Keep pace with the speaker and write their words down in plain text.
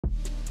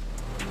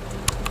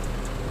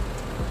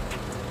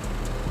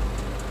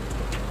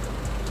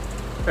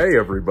Hey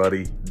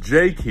everybody,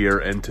 Jake here,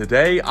 and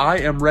today I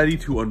am ready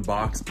to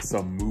unbox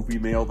some movie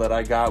mail that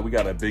I got. We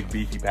got a big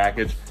beefy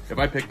package. If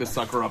I pick this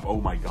sucker up,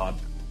 oh my god.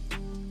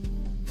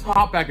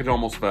 Top package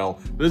almost fell.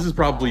 This is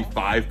probably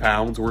 5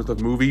 pounds worth of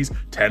movies,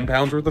 10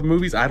 pounds worth of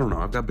movies. I don't know,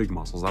 I've got big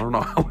muscles. I don't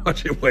know how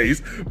much it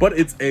weighs, but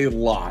it's a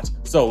lot.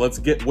 So let's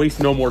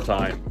waste no more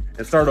time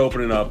and start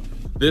opening up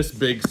this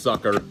big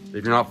sucker.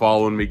 If you're not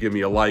following me, give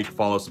me a like,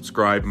 follow,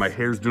 subscribe. My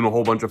hair's doing a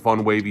whole bunch of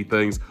fun wavy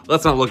things.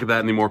 Let's not look at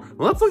that anymore.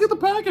 Let's look at the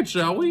package,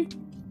 shall we?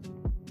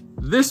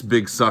 This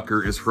big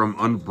sucker is from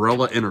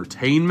Umbrella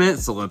Entertainment,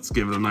 so let's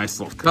give it a nice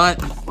little cut.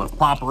 Let's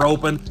pop her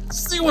open,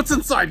 see what's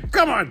inside.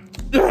 Come on.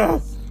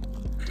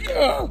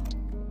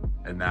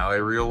 And now I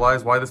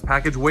realize why this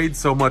package weighed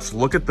so much.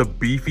 Look at the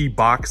beefy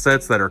box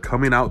sets that are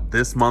coming out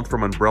this month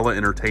from Umbrella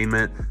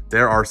Entertainment.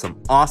 There are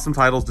some awesome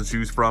titles to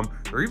choose from.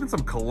 There are even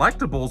some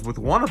collectibles with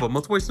one of them.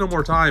 Let's waste no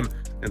more time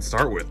and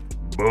start with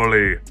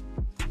Bully.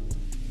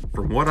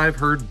 From what I've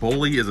heard,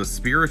 Bully is a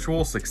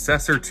spiritual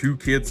successor to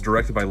Kids,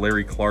 directed by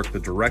Larry Clark, the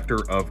director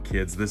of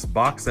Kids. This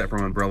box set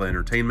from Umbrella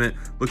Entertainment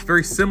looks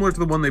very similar to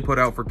the one they put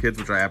out for Kids,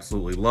 which I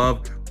absolutely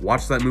love.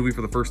 Watched that movie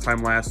for the first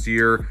time last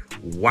year.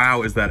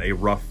 Wow, is that a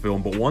rough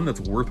film, but one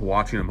that's worth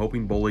watching. I'm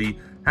hoping Bully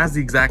has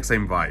the exact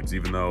same vibes,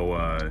 even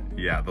though,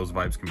 yeah, those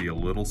vibes can be a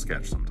little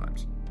sketch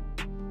sometimes.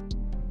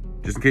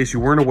 Just in case you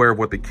weren't aware of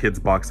what the Kids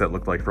box set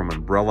looked like from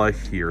Umbrella,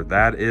 here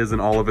that is in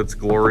all of its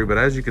glory. But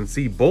as you can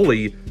see,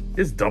 Bully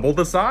is double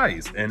the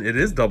size, and it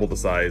is double the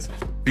size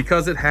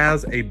because it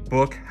has a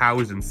book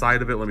housed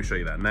inside of it. Let me show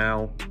you that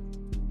now.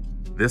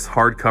 This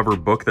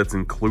hardcover book that's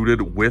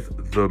included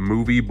with the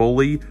movie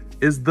Bully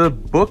is the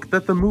book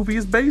that the movie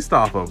is based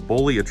off of,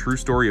 Bully, A True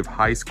Story of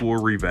High School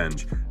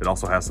Revenge. It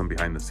also has some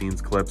behind the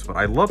scenes clips, but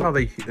I love how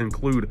they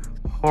include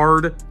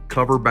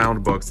hardcover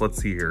bound books.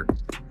 Let's see here.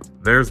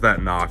 There's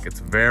that knock. It's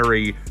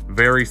very,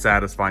 very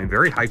satisfying,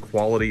 very high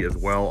quality as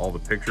well. All the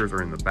pictures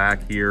are in the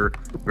back here.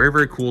 Very,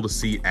 very cool to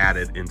see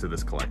added into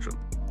this collection.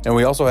 And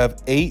we also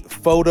have 8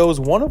 photos,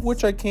 one of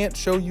which I can't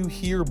show you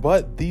here,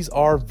 but these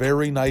are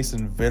very nice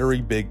and very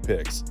big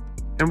pics.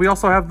 And we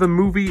also have the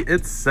movie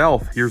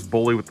itself. Here's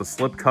Bully with the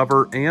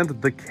slipcover and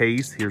the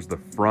case. Here's the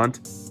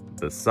front,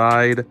 the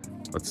side.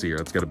 Let's see here.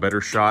 Let's get a better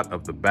shot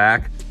of the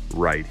back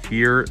right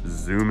here.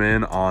 Zoom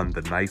in on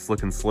the nice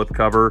looking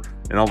slipcover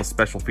and all the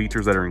special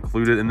features that are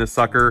included in this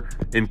sucker,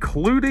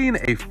 including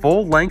a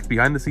full-length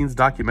behind-the-scenes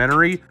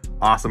documentary.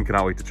 Awesome.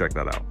 Cannot wait to check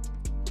that out.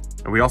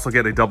 And we also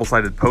get a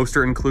double-sided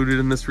poster included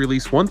in this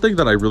release. One thing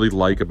that I really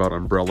like about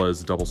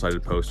Umbrella's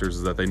double-sided posters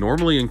is that they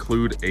normally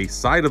include a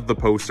side of the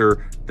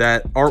poster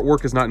that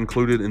artwork is not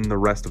included in the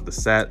rest of the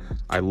set.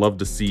 I love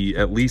to see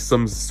at least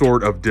some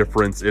sort of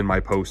difference in my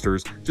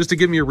posters just to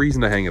give me a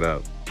reason to hang it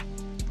up.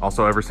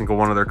 Also, every single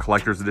one of their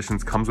collector's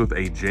editions comes with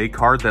a J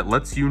card that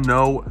lets you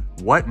know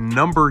what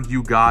number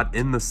you got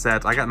in the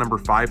set. I got number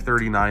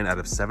 539 out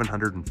of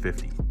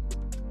 750.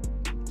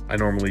 I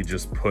normally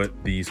just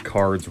put these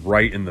cards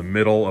right in the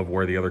middle of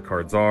where the other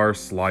cards are,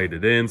 slide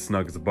it in,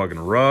 snug as a bug in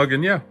a rug,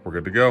 and yeah, we're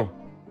good to go.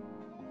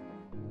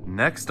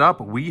 Next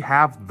up, we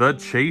have The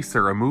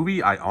Chaser, a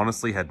movie I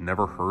honestly had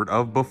never heard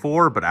of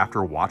before, but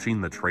after watching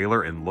the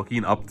trailer and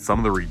looking up some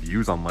of the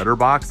reviews on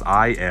Letterboxd,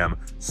 I am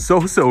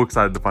so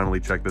excited to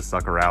finally check this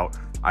sucker out.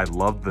 I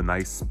love the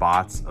nice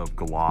spots of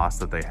gloss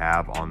that they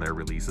have on their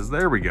releases.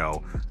 There we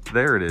go.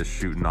 There it is,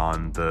 shooting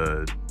on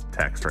the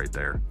text right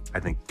there. I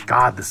think,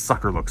 God, this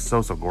sucker looks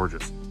so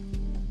gorgeous.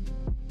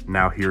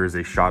 Now here is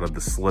a shot of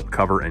the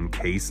slipcover and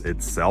case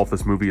itself.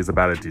 This movie is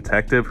about a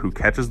detective who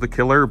catches the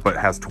killer but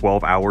has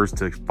 12 hours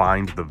to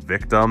find the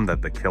victim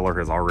that the killer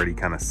has already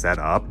kind of set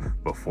up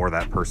before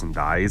that person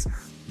dies.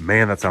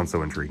 Man, that sounds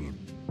so intriguing.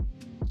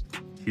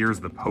 Here's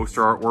the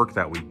poster artwork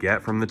that we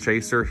get from The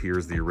Chaser.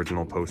 Here's the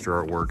original poster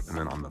artwork. And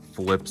then on the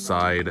flip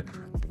side,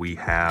 we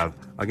have,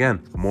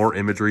 again, more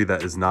imagery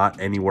that is not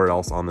anywhere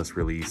else on this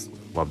release.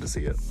 Love to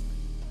see it.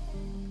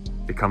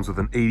 It comes with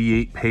an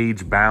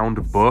 88-page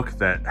bound book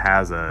that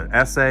has an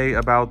essay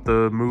about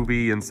the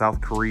movie in South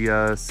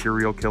Korea,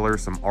 serial killer,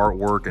 some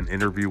artwork, an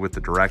interview with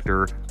the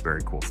director.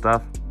 Very cool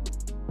stuff.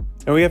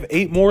 And we have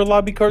 8 more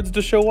lobby cards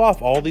to show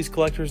off. All these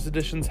collector's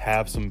editions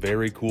have some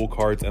very cool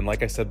cards, and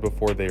like I said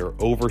before, they are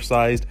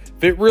oversized.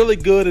 Fit really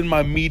good in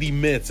my meaty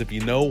mitts, if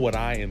you know what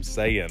I am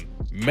saying.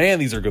 Man,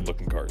 these are good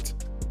looking cards.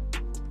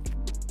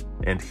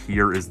 And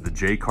here is the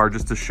J card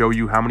just to show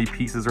you how many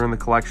pieces are in the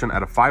collection.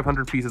 Out of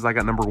 500 pieces, I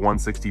got number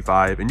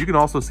 165. And you can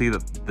also see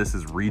that this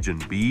is Region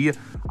B.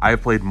 I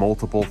have played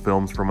multiple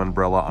films from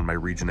Umbrella on my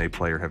Region A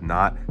player, have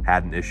not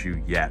had an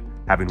issue yet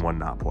having one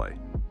not play.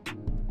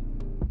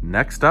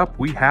 Next up,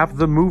 we have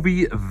the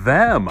movie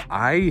Them.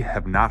 I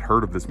have not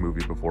heard of this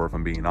movie before, if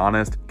I'm being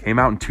honest. Came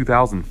out in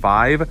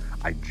 2005.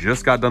 I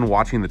just got done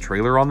watching the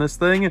trailer on this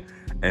thing,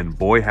 and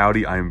boy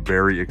howdy, I'm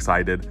very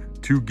excited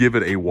to give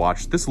it a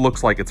watch. This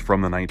looks like it's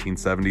from the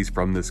 1970s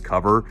from this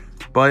cover,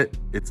 but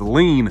it's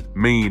lean,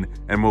 mean,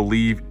 and will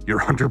leave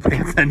your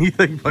underpants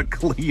anything but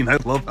clean. I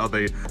love how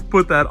they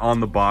put that on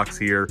the box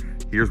here.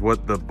 Here's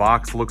what the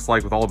box looks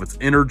like with all of its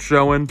innards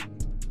showing.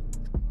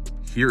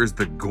 Here is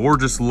the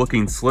gorgeous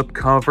looking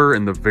slipcover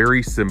and the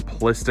very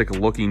simplistic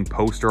looking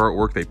poster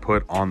artwork they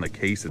put on the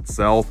case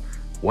itself.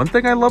 One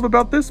thing I love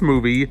about this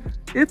movie,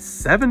 it's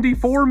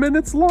 74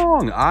 minutes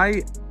long.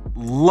 I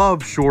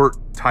love short,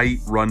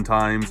 tight run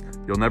times.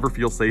 You'll never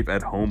feel safe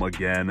at home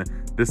again.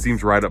 This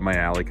seems right up my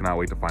alley. Cannot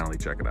wait to finally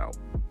check it out.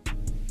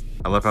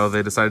 I love how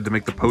they decided to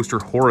make the poster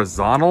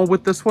horizontal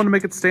with this one to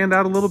make it stand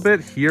out a little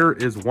bit. Here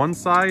is one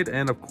side,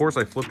 and of course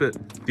I flipped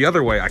it the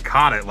other way. I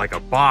caught it like a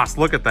boss.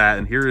 Look at that.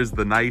 And here is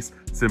the nice,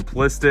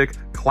 simplistic,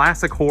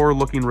 classic horror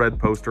looking red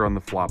poster on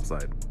the flop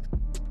side.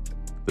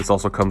 This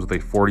also comes with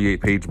a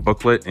 48-page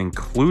booklet,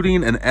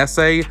 including an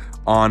essay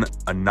on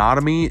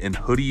anatomy and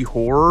hoodie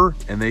horror,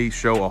 and they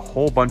show a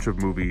whole bunch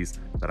of movies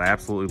that I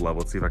absolutely love.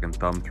 Let's see if I can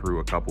thumb through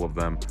a couple of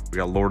them. We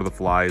got Lord of the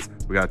Flies,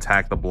 we got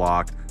Attack the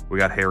Block, we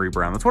got Harry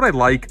Brown. That's what I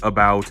like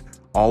about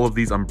all of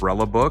these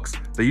umbrella books.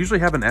 They usually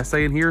have an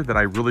essay in here that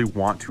I really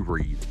want to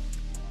read.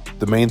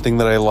 The main thing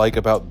that I like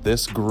about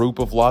this group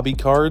of lobby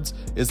cards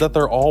is that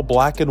they're all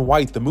black and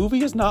white. The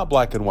movie is not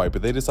black and white,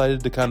 but they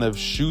decided to kind of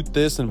shoot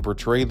this and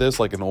portray this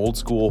like an old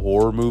school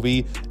horror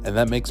movie, and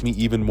that makes me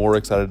even more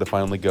excited to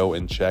finally go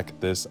and check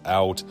this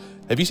out.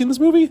 Have you seen this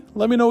movie?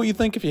 Let me know what you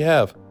think if you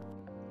have.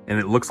 And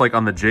it looks like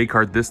on the J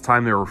card this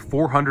time there were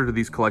 400 of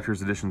these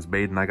collector's editions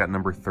made, and I got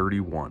number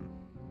 31.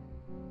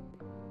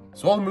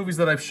 So all the movies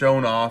that I've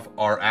shown off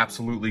are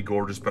absolutely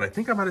gorgeous, but I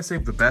think I might have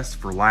saved the best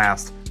for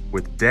last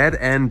with Dead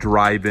End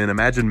Drive-In.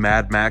 Imagine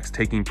Mad Max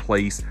taking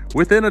place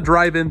within a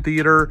drive-in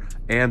theater,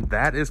 and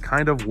that is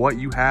kind of what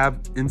you have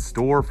in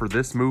store for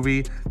this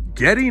movie.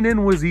 Getting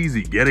in was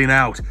easy, getting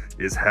out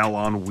is hell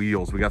on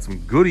wheels. We got some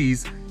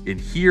goodies in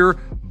here,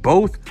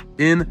 both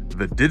in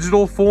the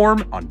digital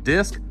form on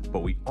disc,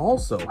 but we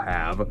also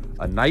have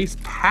a nice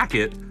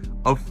packet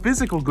of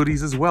physical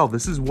goodies as well.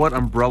 This is what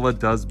Umbrella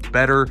does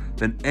better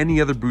than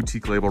any other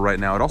boutique label right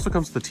now. It also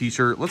comes with a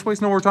t-shirt. Let's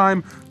waste no more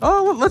time.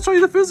 Let's show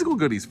you the physical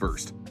goodies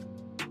first.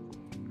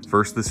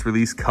 First, this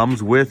release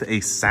comes with a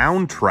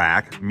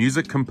soundtrack,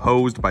 music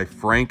composed by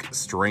Frank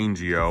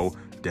Strangio,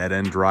 Dead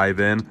End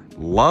Drive-In.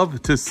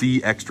 Love to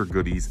see extra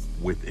goodies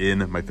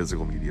within my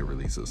physical media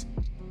releases.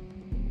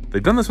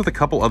 They've done this with a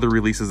couple other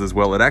releases as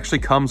well. It actually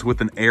comes with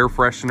an air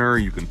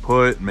freshener you can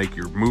put, make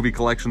your movie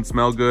collection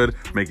smell good,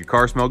 make your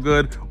car smell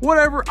good,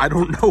 whatever. I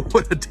don't know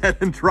what a Dead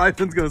End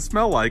Drive-In's gonna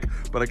smell like,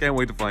 but I can't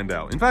wait to find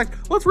out. In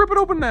fact, let's rip it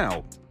open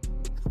now.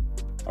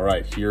 All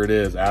right, here it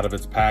is, out of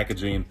its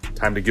packaging.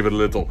 Time to give it a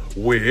little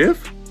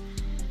whiff.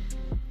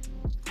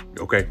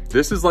 Okay,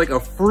 this is like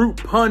a fruit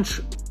punch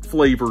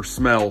flavor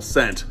smell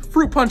scent.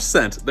 Fruit punch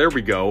scent, there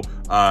we go.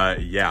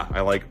 Yeah,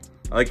 I like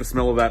the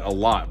smell of that a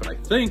lot, but I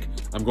think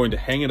I'm going to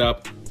hang it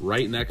up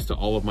right next to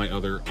all of my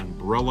other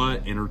Umbrella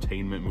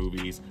Entertainment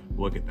movies.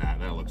 Look at that,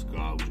 that looks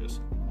gorgeous.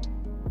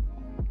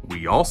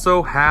 We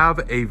also have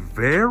a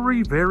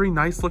very, very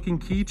nice looking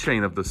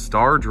keychain of the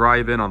Star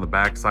Drive-In. On the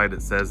back side,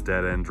 it says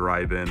Dead End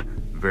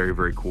Drive-In. Very,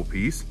 very cool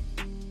piece.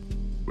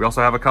 We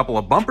also have a couple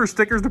of bumper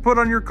stickers to put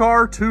on your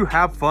car to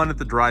have fun at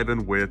the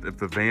drive-in with. If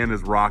the van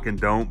is rocking,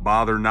 don't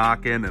bother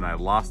knocking, and I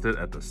lost it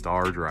at the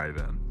Star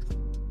Drive-In.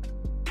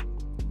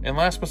 And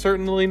last but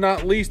certainly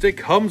not least, it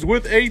comes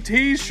with a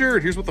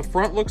t-shirt. Here's what the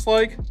front looks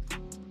like.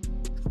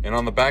 And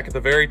on the back at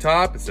the very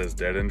top, it says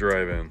Dead End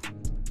Drive-In.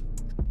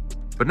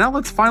 But now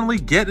let's finally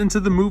get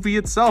into the movie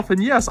itself.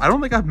 And yes, I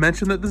don't think I've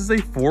mentioned that this is a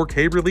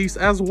 4K release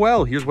as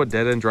well. Here's what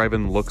Dead End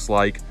Drive-In looks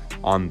like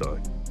on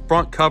the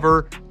front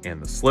cover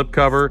and the slip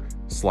cover.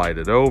 Slide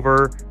it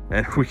over,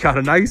 and we got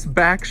a nice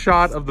back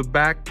shot of the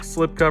back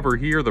slip cover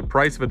here. The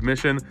price of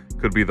admission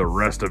could be the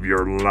rest of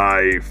your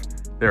life.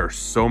 There are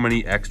so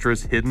many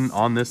extras hidden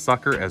on this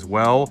sucker as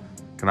well.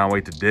 Cannot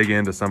wait to dig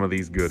into some of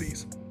these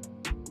goodies.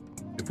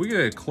 If we get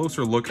a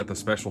closer look at the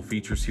special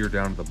features here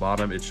down at the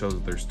bottom, it shows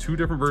that there's two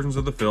different versions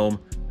of the film,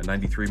 a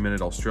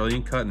 93-minute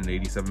Australian cut and an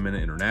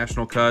 87-minute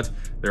international cut.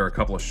 There are a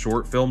couple of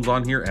short films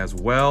on here as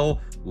well.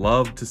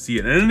 Love to see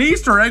it. And an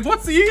Easter egg!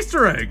 What's the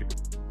Easter egg?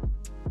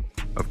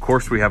 Of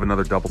course, we have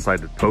another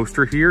double-sided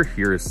poster here.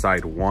 Here is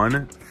side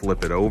one,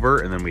 flip it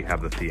over, and then we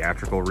have the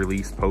theatrical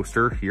release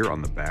poster here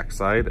on the back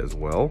side as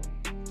well.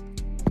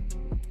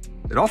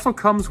 It also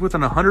comes with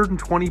an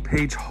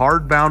 120-page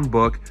hardbound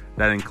book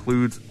that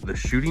includes the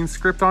shooting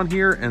script on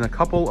here and a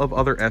couple of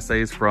other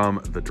essays from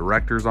the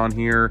directors on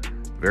here.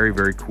 Very,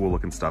 very cool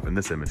looking stuff, and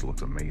this image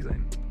looks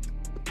amazing.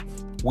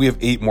 We have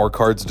 8 more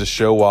cards to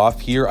show off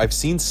here. I've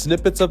seen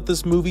snippets of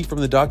this movie from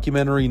the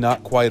documentary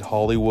Not Quite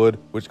Hollywood,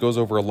 which goes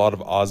over a lot of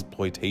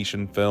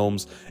Ozploitation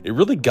films. It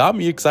really got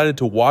me excited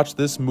to watch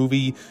this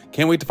movie.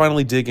 Can't wait to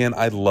finally dig in.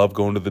 I love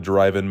going to the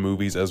drive-in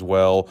movies as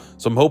well,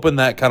 so I'm hoping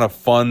that kind of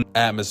fun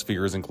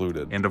atmosphere is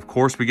included. And of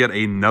course, we get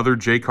another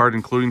J card,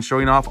 including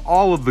showing off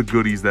all of the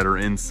goodies that are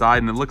inside,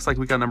 and it looks like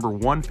we got number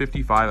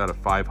 155 out of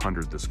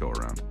 500 this go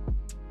around.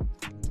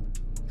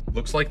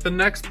 Looks like the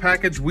next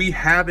package we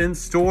have in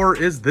store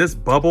is this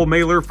bubble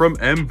mailer from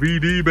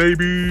MVD,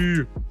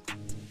 baby.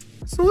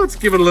 So let's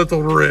give it a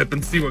little rip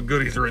and see what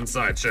goodies are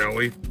inside, shall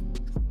we?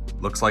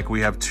 Looks like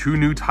we have 2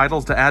 new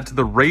titles to add to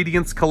the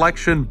Radiance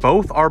collection.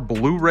 Both are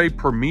Blu-ray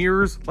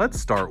premieres. Let's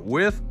start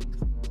with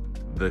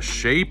The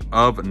Shape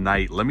of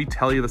Night. Let me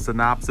tell you the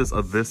synopsis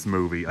of this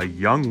movie. A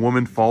young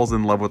woman falls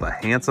in love with a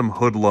handsome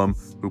hoodlum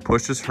who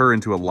pushes her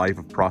into a life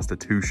of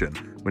prostitution.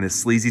 When his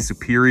sleazy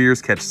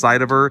superiors catch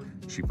sight of her,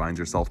 she finds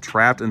herself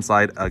trapped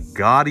inside a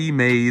gaudy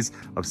maze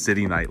of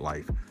city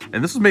nightlife.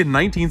 And this was made in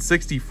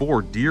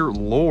 1964. Dear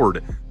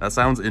Lord, that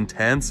sounds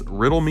intense.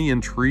 Riddle me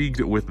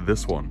intrigued with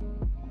this one.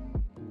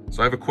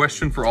 So I have a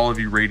question for all of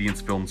you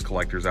Radiance Films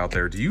collectors out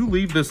there. Do you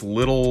leave this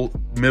little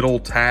middle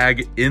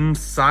tag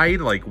inside,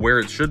 like where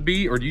it should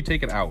be, or do you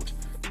take it out?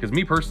 Because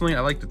me personally,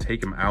 I like to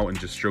take them out and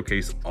just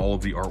showcase all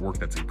of the artwork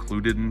that's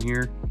included in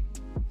here.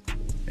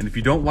 And if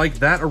you don't like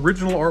that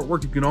original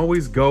artwork, you can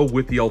always go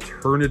with the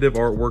alternative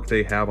artwork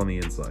they have on the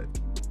inside.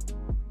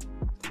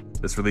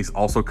 This release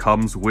also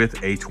comes with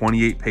a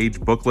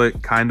 28-page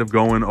booklet, kind of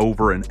going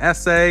over an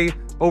essay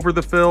over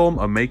the film,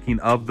 a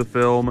making of the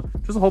film,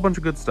 just a whole bunch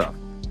of good stuff.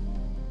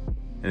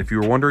 And if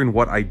you were wondering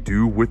what I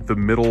do with the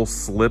middle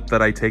slip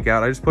that I take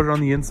out, I just put it on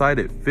the inside.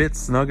 It fits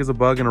snug as a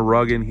bug in a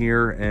rug in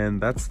here,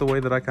 and that's the way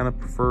that I kind of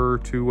prefer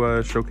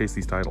to showcase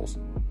these titles.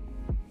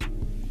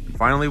 And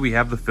finally, we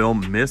have the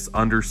film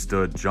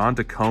Misunderstood. John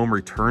Tacombe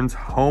returns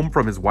home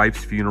from his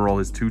wife's funeral,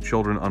 his two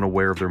children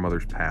unaware of their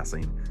mother's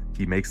passing.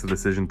 He makes the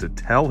decision to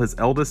tell his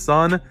eldest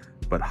son,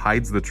 but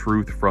hides the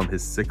truth from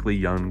his sickly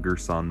younger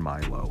son,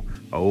 Milo.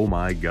 Oh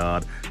my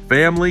God.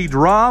 Family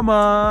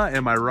drama!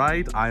 Am I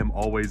right? I am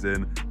always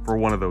in for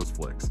one of those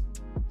flicks.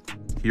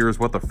 Here's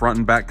what the front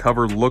and back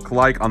cover look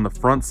like on the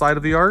front side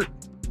of the art.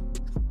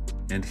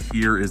 And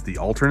here is the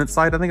alternate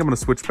side. I think I'm gonna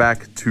switch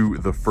back to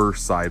the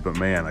first side, but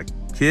man, a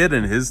kid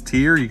and his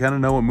tear, you kind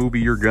of know what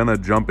movie you're gonna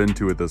jump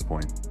into at this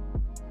point.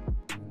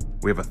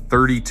 We have a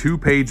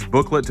 32-page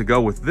booklet to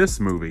go with this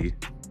movie.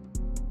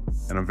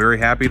 And I'm very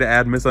happy to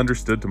add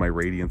Misunderstood to my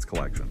Radiance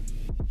collection.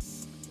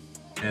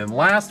 And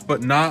last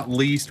but not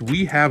least,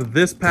 we have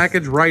this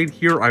package right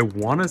here. I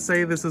want to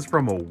say this is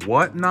from a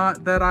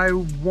WhatNot that I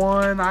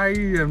won. I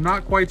am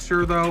not quite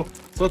sure though.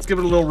 So let's give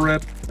it a little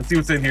rip and see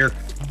what's in here.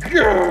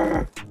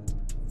 Yeah!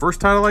 First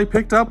title I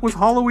picked up was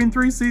Halloween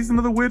 3 Season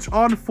of the Witch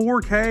on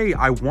 4K.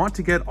 I want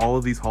to get all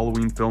of these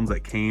Halloween films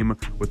that came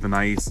with the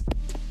nice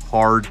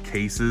hard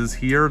cases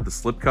here, the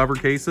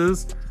slipcover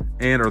cases.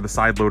 Or the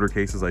side loader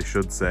cases, I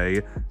should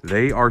say.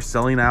 They are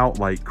selling out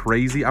like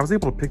crazy. I was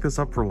able to pick this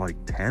up for like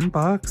 10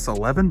 bucks,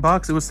 11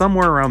 bucks. It was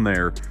somewhere around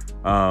there.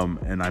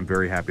 And I'm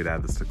very happy to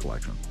add this to the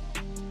collection.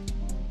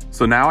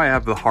 So now I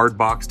have the hard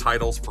box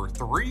titles for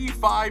 3,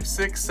 5,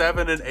 6,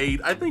 7, and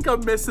 8. I think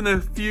I'm missing a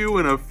few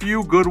and a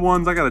few good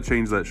ones. I gotta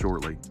change that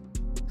shortly.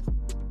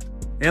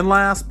 And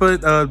last,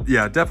 but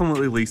yeah,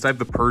 definitely least, I have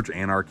the Purge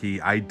Anarchy.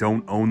 I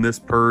don't own this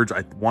Purge.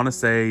 I want to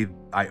say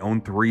I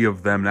own 3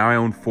 of them. Now I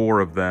own 4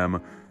 of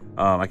them.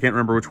 I can't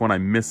remember which one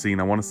I'm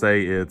missing. I want to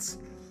say it's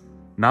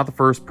not the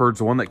first Purge,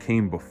 the one that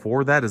came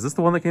before that. Is this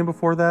the one that came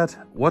before that?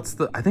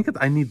 I think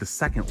I need the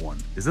second one.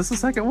 Is this the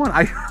second one?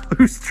 I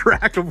lose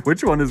track of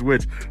which one is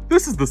which.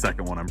 This is the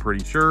second one, I'm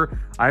pretty sure.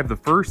 I have the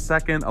first,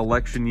 second,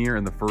 election year,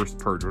 and the first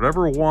Purge.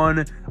 Whatever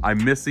one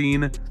I'm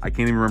missing, I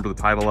can't even remember the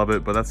title of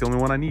it, but that's the only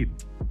one I need.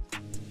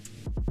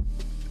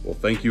 Well,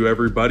 thank you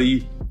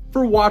everybody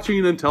for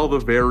watching until the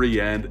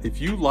very end.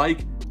 If you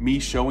like me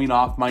showing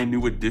off my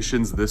new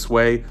additions this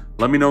way,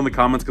 let me know in the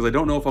comments, because I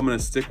don't know if I'm going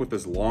to stick with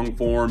this long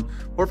form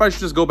or if I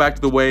should just go back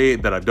to the way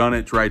that I've done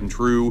it, tried and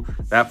true,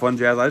 that fun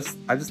jazz.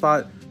 I just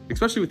thought,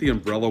 especially with the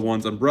umbrella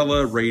ones,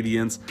 Umbrella,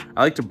 Radiance,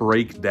 I like to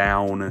break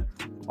down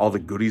all the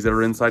goodies that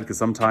are inside, because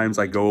sometimes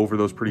I go over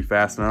those pretty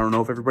fast and I don't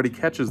know if everybody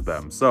catches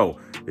them. So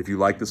if you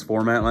like this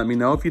format, let me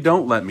know. If you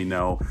don't, let me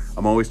know.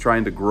 I'm always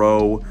trying to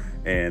grow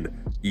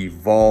and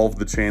evolve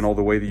the channel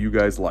the way that you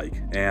guys like.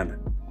 And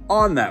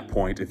on that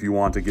point, if you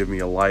want to give me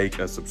a like,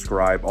 a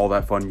subscribe, all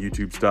that fun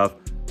YouTube stuff,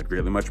 I'd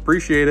greatly much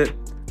appreciate it.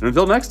 And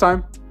until next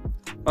time,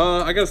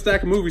 I got a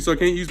stack of movies, so I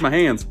can't use my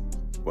hands,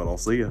 but I'll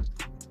see ya.